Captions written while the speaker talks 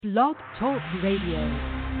Blog Talk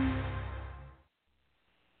Radio.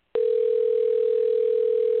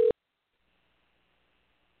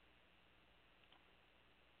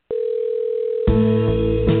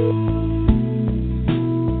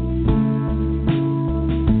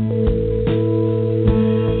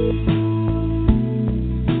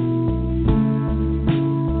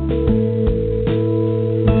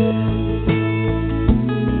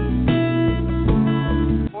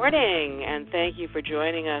 For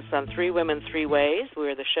joining us on Three Women, Three Ways.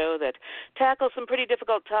 We're the show that tackles some pretty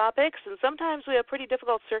difficult topics, and sometimes we have pretty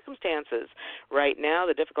difficult circumstances. Right now,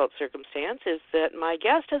 the difficult circumstance is that my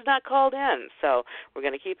guest has not called in, so we're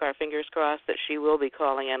going to keep our fingers crossed that she will be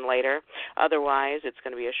calling in later. Otherwise, it's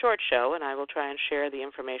going to be a short show, and I will try and share the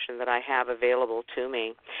information that I have available to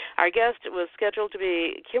me. Our guest was scheduled to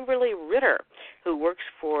be Kimberly Ritter, who works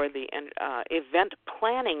for the event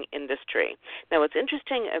planning industry. Now, what's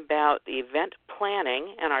interesting about the event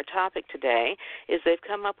planning, and our topic today, is they've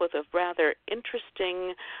come up with a rather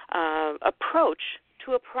interesting approach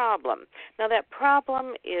to a problem. Now, that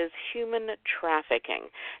problem is human trafficking.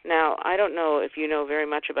 Now, I don't know if you know very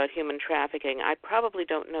much about human trafficking. I probably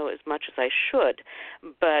don't know as much as I should,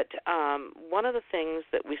 but one of the things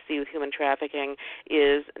that we see with human trafficking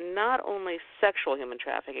is not only sexual human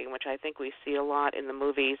trafficking, which I think we see a lot in the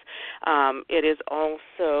movies, it is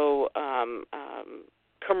also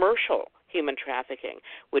commercial human trafficking,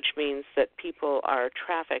 which means that people are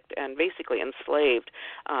trafficked and basically enslaved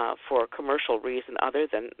for a commercial reason other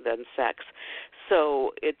than sex.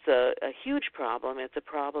 So it's a huge problem. It's a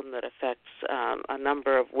problem that affects a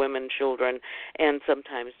number of women, children, and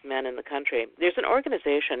sometimes men in the country. There's an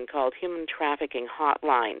organization called Human Trafficking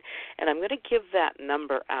Hotline, and I'm going to give that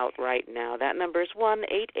number out right now. That number is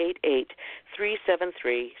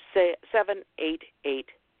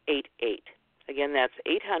 1-888-373-7888. Again, that's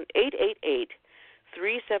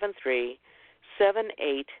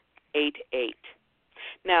 888-373-7888.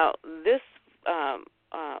 Now, this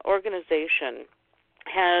organization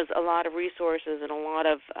has a lot of resources and a lot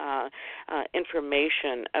of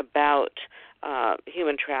information about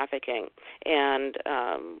human trafficking, and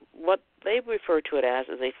what they refer to it as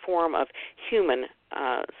is a form of human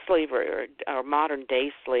slavery or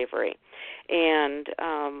modern-day slavery. And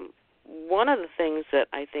one of the things that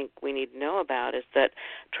I think we need to know about is that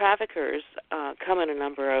traffickers come in a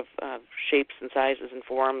number of shapes and sizes and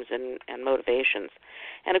forms and motivations.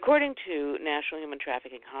 And according to National Human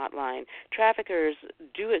Trafficking Hotline, traffickers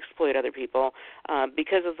do exploit other people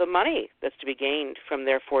because of the money that's to be gained from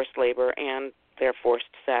their forced labor and their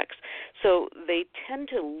forced sex. So they tend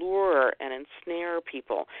to lure and ensnare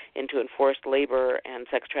people into enforced labor and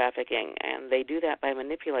sex trafficking, and they do that by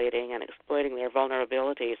manipulating and exploiting their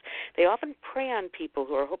vulnerabilities. They often prey on people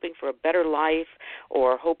who are hoping for a better life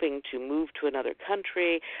or hoping to move to another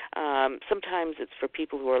country. Sometimes it's for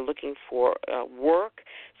people who are looking for work.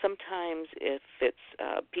 Sometimes if it's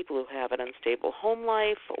people who have an unstable home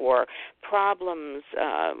life or problems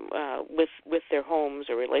with their homes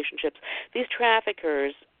or relationships. These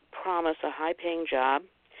traffickers promise a high-paying job.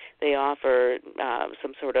 They offer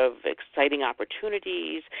some sort of exciting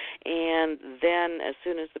opportunities, and then as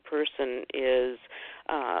soon as the person is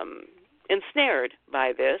ensnared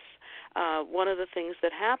by this, one of the things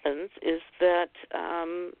that happens is that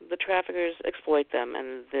the traffickers exploit them,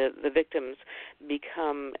 and the victims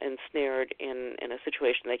become ensnared in a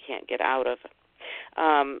situation they can't get out of.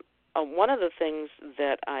 One of the things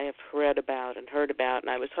that I have read about and heard about, and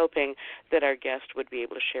I was hoping that our guest would be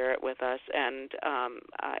able to share it with us, and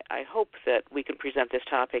I hope that we can present this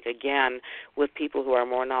topic again with people who are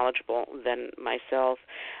more knowledgeable than myself,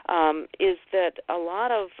 is that a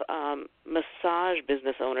lot of massage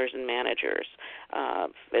business owners and managers,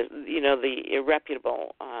 the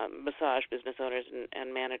irreputable massage business owners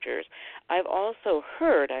and managers, I've also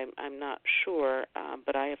heard, I'm not sure,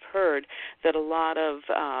 but I have heard that a lot of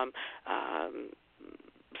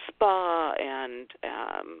spa and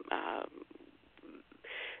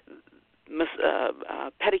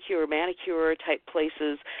pedicure, manicure type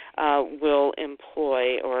places will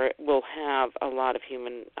employ or will have a lot of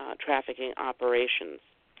human trafficking operations.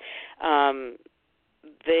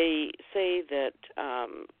 They say that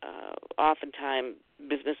oftentimes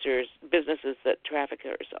businesses that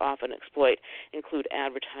traffickers often exploit include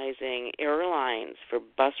advertising, airlines for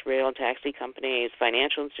bus, rail, and taxi companies,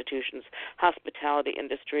 financial institutions, hospitality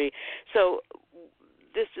industry. So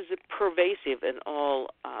this is pervasive and all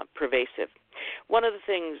pervasive. One of the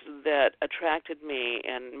things that attracted me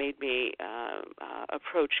and made me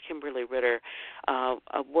approach Kimberly Ritter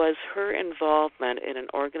was her involvement in an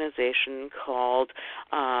organization called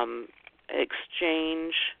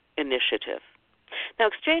Exchange Initiative. Now,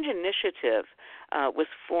 Exchange Initiative was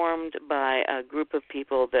formed by a group of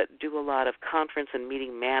people that do a lot of conference and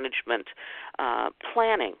meeting management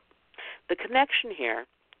planning. The connection here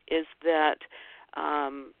is that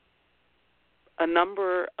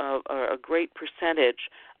a great percentage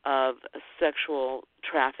of sexual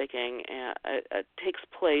trafficking takes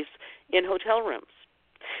place in hotel rooms.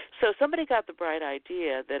 So somebody got the bright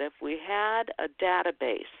idea that if we had a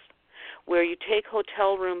database where you take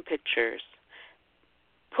hotel room pictures,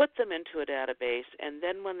 put them into a database, and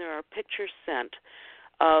then when there are pictures sent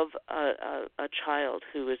of a child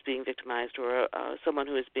who is being victimized or someone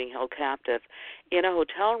who is being held captive in a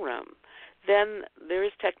hotel room, then there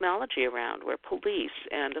is technology around where police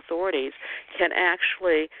and authorities can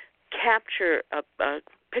actually capture a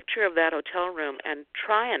picture of that hotel room and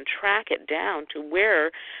try and track it down to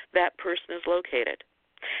where that person is located.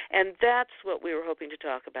 And that's what we were hoping to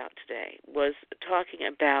talk about today, was talking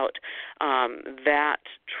about that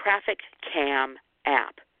Traffic Cam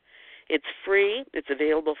app. It's free. It's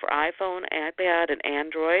available for iPhone, iPad, and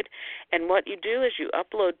Android. And what you do is you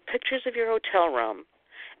upload pictures of your hotel room,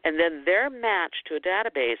 and then they're matched to a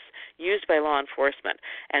database used by law enforcement,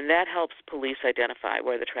 and that helps police identify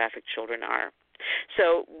where the trafficked children are.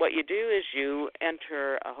 So what you do is you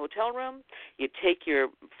enter a hotel room, you take your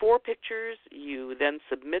 4 pictures, you then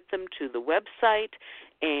submit them to the website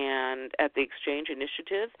and at the Exchange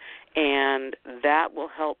Initiative, and that will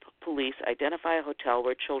help police identify a hotel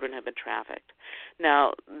where children have been trafficked.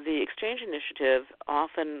 Now, the Exchange Initiative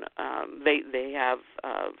often, they have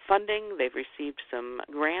funding. They've received some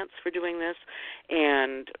grants for doing this,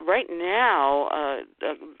 and right now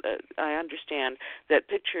I understand that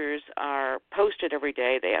pictures are posted every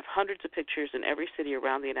day. They have hundreds of pictures in every city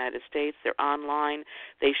around the United States. They're online.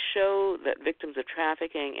 They show that victims of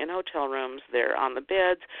trafficking in hotel rooms, they're on the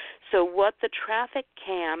beds. So what the Traffic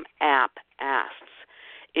Cam app asks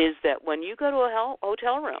is that when you go to a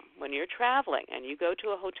hotel room, when you're traveling and you go to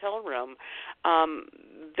a hotel room,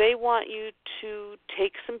 they want you to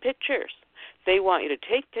take some pictures. They want you to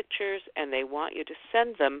take pictures and they want you to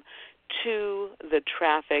send them to the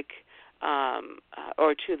Traffic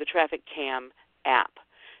to the Traffic Cam app.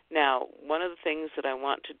 Now, one of the things that I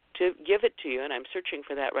want to give it to you, and I'm searching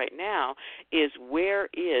for that right now, is where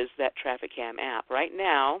is that Traffic Cam app? Right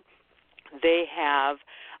now, they have,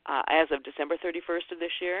 as of December 31st of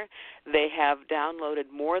this year, they have downloaded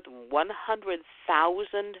more than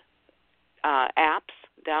 100,000 apps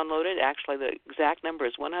downloaded. Actually, the exact number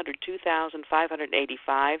is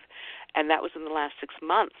 102,585, and that was in the last 6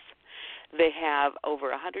 months. They have over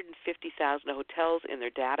 150,000 hotels in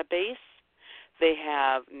their database. They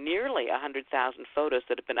have nearly 100,000 photos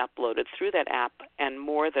that have been uploaded through that app, and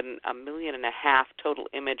more than 1.5 million total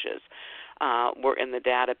images were in the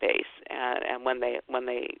database. And when they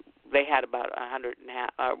had about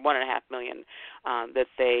 1.5 million that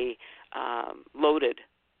they loaded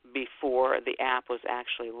before the app was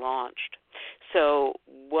actually launched. So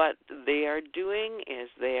what they are doing is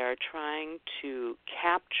they are trying to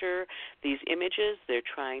capture these images. They're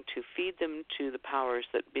trying to feed them to the powers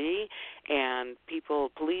that be and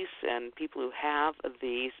police and people who have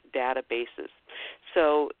these databases.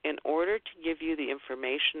 So in order to give you the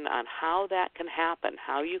information on how that can happen,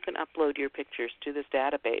 how you can upload your pictures to this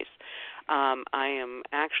database, I am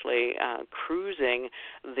actually cruising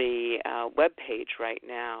the web page right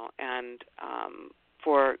now, and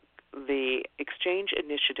for the Exchange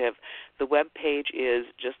Initiative, the web page is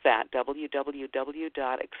just that,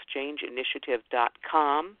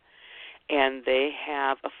 www.exchangeinitiative.com, and they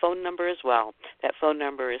have a phone number as well. That phone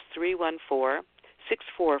number is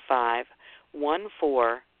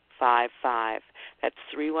 314-645-1455. That's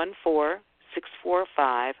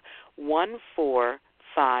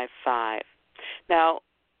 314-645-1455. Now,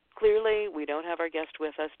 clearly, we don't have our guest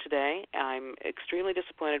with us today. I'm extremely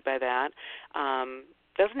disappointed by that.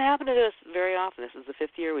 Doesn't happen to us very often. This is the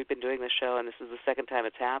 5th year we've been doing this show, and this is the 2nd time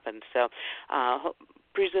it's happened. So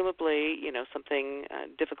presumably, something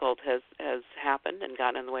difficult has happened and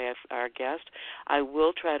gotten in the way of our guest. I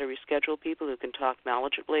will try to reschedule people who can talk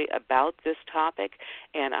knowledgeably about this topic,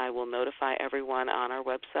 and I will notify everyone on our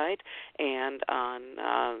website and on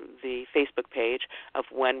the Facebook page of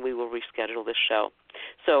when we will reschedule this show.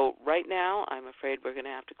 So right now, I'm afraid we're going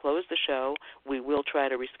to have to close the show. We will try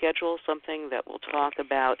to reschedule something that will talk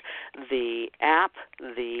about the app,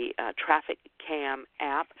 the Traffic Cam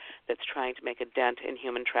app that's trying to make a dent in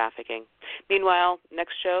human trafficking. Meanwhile,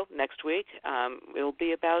 next show, next week, it will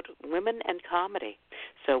be about women and comedy.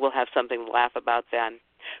 So we'll have something to laugh about then.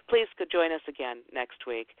 Please join us again next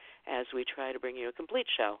week as we try to bring you a complete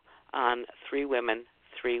show on 3 Women,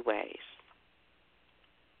 3 Ways.